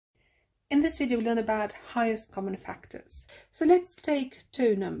In this video, we'll learn about highest common factors. So let's take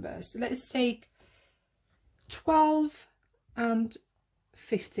two numbers. Let's take 12 and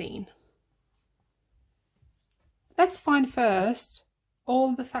 15. Let's find first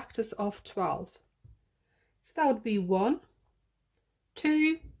all the factors of 12. So that would be 1.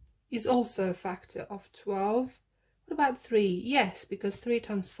 2 is also a factor of 12. What about 3? Yes, because 3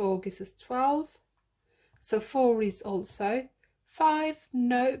 times 4 gives us 12. So 4 is also. 5,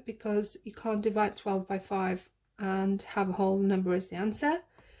 no, because you can't divide 12 by 5 and have a whole number as the answer.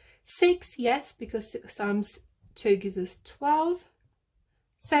 6, yes, because 6 times 2 gives us 12.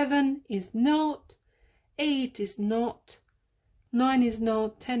 7 is not. 8 is not. 9 is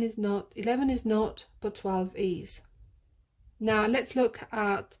not. 10 is not. 11 is not, but 12 is. Now let's look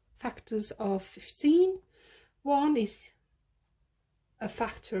at factors of 15. 1 is a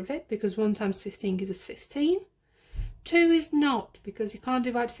factor of it because 1 times 15 gives us 15. 2 is not, because you can't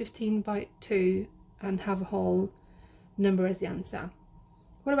divide 15 by 2 and have a whole number as the answer.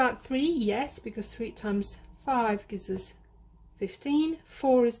 What about 3? Yes, because 3 times 5 gives us 15.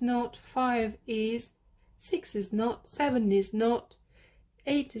 4 is not. 5 is. 6 is not. 7 is not.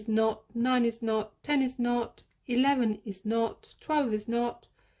 8 is not. 9 is not. 10 is not. 11 is not. 12 is not.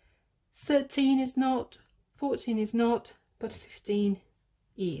 13 is not. 14 is not. But 15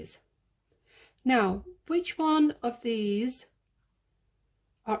 is. Now, which one of these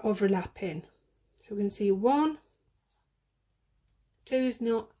are overlapping? So we can see 1, 2 is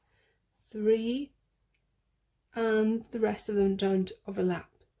not, 3, and the rest of them don't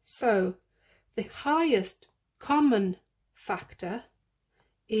overlap. So the highest common factor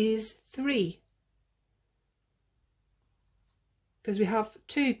is 3. Because we have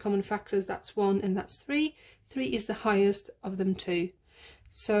 2 common factors, that's 1 and that's 3. 3 is the highest of them too.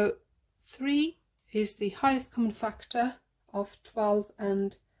 So 3 is the highest common factor of 12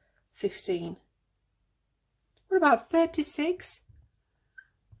 and 15. What about 36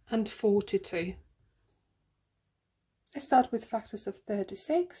 and 42? Let's start with factors of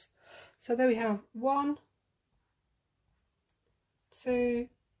 36. So there we have 1, 2,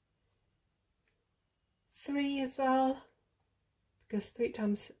 3 as well, because 3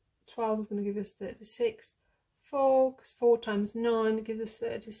 times 12 is going to give us 36. 4, because 4 times 9 gives us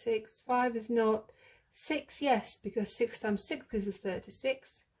 36. 5 is not. 6, yes, because 6 times 6 gives us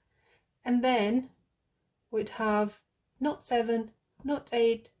 36. And then we'd have not 7, not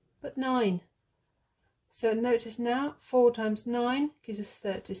 8, but 9. So notice now, 4 times 9 gives us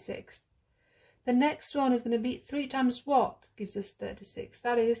 36. The next one is going to be 3 times what gives us 36?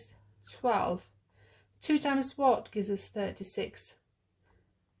 That is 12. 2 times what gives us 36?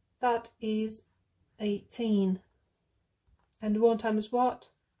 That is 18. And 1 times what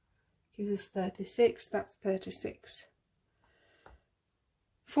gives us 36? That's 36.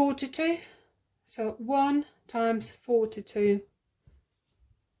 42. So 1 times 42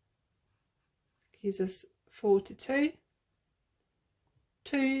 gives us 42.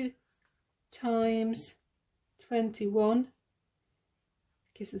 2 times 21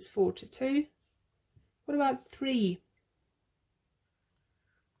 gives us 42. What about 3?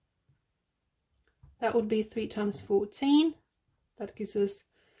 That would be 3 times 14. That gives us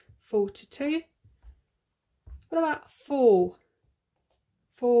 42. What about 4?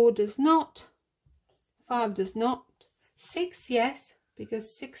 4 does not. 5 does not. 6, yes,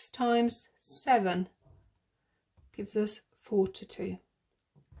 because 6 times 7 gives us 42.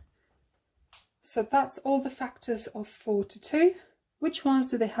 So that's all the factors of 42. Which ones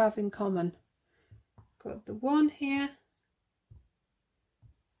do they have in common? Got the 1 here,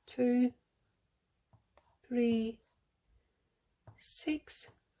 2, 3, 6,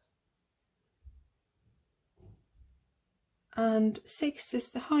 and 6 is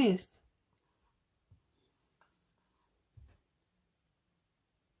the highest.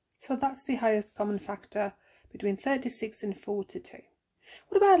 So that's the highest common factor between 36 and 42.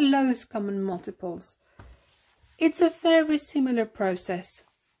 What about lowest common multiples? It's a very similar process.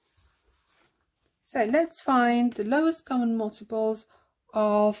 So let's find the lowest common multiples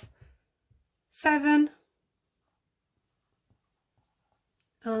of 7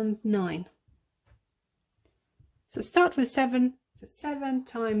 and 9. So start with 7. So 7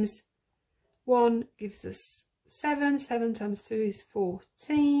 times 1 gives us 7. 7 times 2 is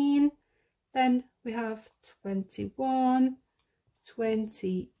 14. Then we have 21,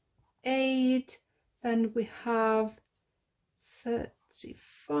 28. Then we have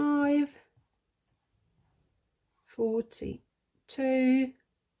 35, 42,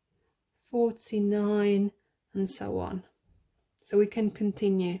 49, and so on. So we can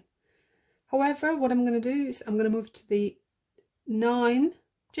continue. However, what I'm going to do is I'm going to move to the 9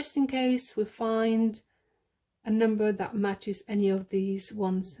 just in case we find a number that matches any of these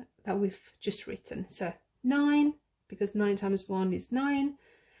ones that we've just written. So 9, because 9 times 1 is 9,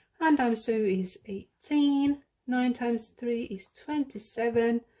 9 times 2 is 18, 9 times 3 is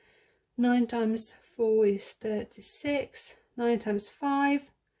 27, 9 times 4 is 36, 9 times 5 .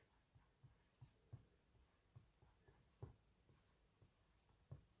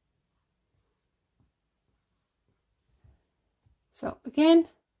 So again,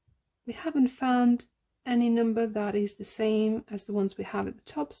 we haven't found any number that is the same as the ones we have at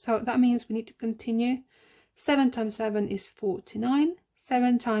the top, so that means we need to continue. 7 times 7 is 49,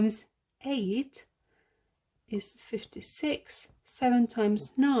 7 times 8 is 56, 7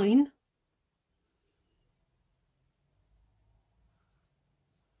 times 9 .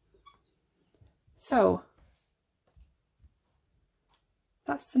 So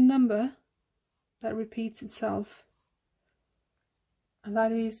that's the number that repeats itself, and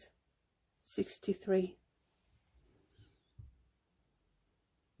that is 63.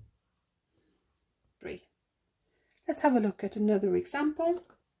 Let's have a look at another example.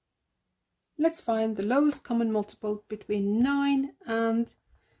 Let's find the lowest common multiple between 9 and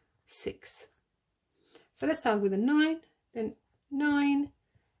 6. So let's start with a 9, then 9,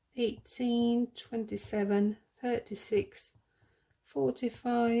 18, 27, 36,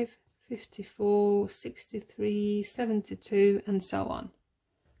 45, 54, 63, 72, and so on.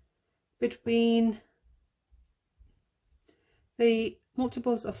 Between the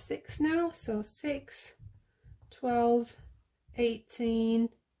multiples of 6 now, so 6, 12, 18,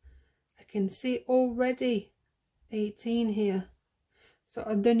 I can see already 18 here, so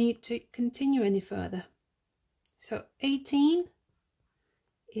I don't need to continue any further. So 18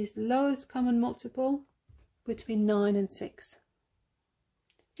 is the lowest common multiple between 9 and 6.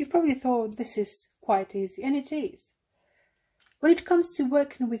 You've probably thought this is quite easy, and it is. When it comes to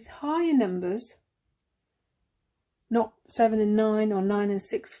working with higher numbers, not 7 and 9 or 9 and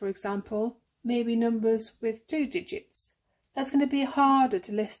 6 for example, maybe numbers with 2 digits, that's going to be harder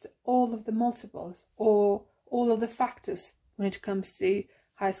to list all of the multiples or all of the factors when it comes to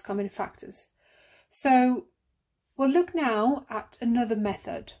highest common factors. So we'll look now at another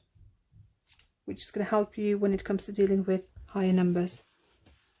method which is going to help you when it comes to dealing with higher numbers.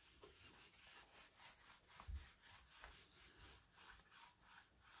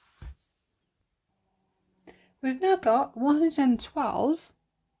 We've now got 112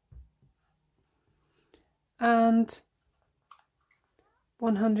 and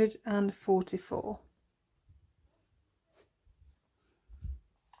 144.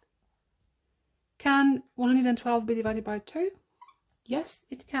 Can 112 be divided by 2? Yes,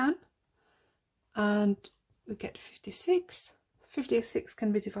 it can. And we get 56. 56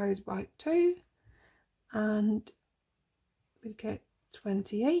 can be divided by 2, and we get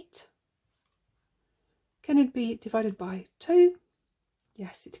 28. Can it be divided by 2?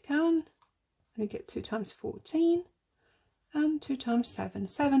 Yes, it can. And we get 2 times 14 and 2 times 7.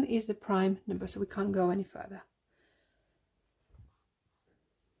 7 is the prime number, so we can't go any further.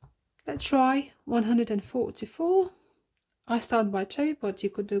 Let's try 144. I start by 2, but you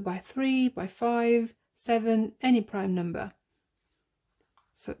could do by 3, by 5, 7, any prime number.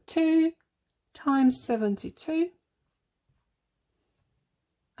 So 2 times 72.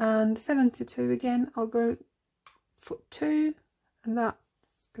 And 72 again, I'll go for 2, and that's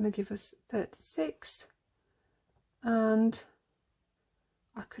going to give us 36. And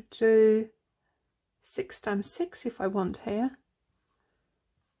I could do 6 times 6 if I want here.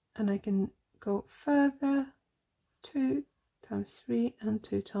 And I can go further, 2 times 3 and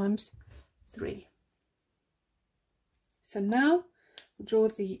 2 times 3. So now we'll draw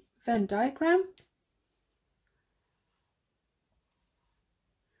the Venn diagram.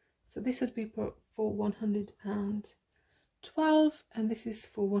 So this would be for 112, and this is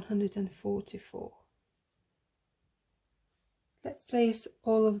for 144. Let's place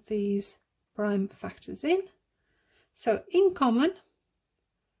all of these prime factors in. So in common,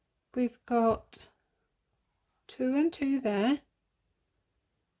 we've got 2 and 2 there.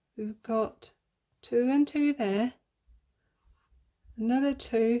 We've got 2 and 2 there. Another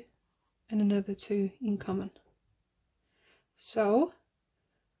 2 and another 2 in common. So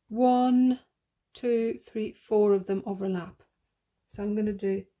 1, 2, 3, 4 of them overlap. So I'm going to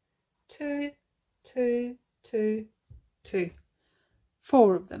do 2, 2, 2, 2.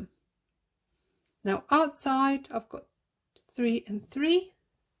 4 of them. Now outside I've got 3 and 3.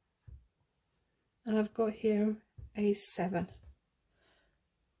 And I've got here a 7.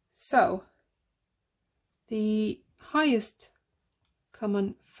 So the highest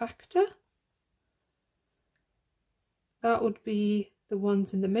common factor, that would be the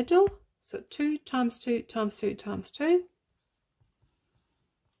ones in the middle. So 2 times 2 times 2 times 2.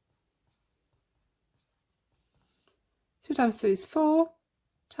 2 times 2 is 4,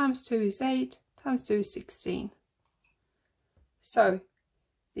 times 2 is 8, times 2 is 16. So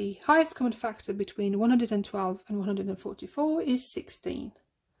the highest common factor between 112 and 144 is 16.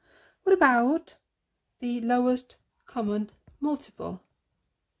 What about the lowest common multiple?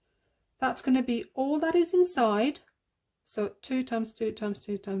 That's going to be all that is inside. So 2 times 2 times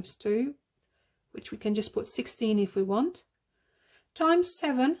 2 times 2, which we can just put 16 if we want, times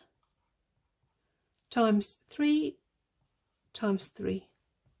 7 times 3 times 3,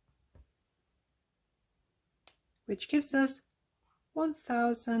 which gives us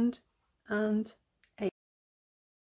 1024.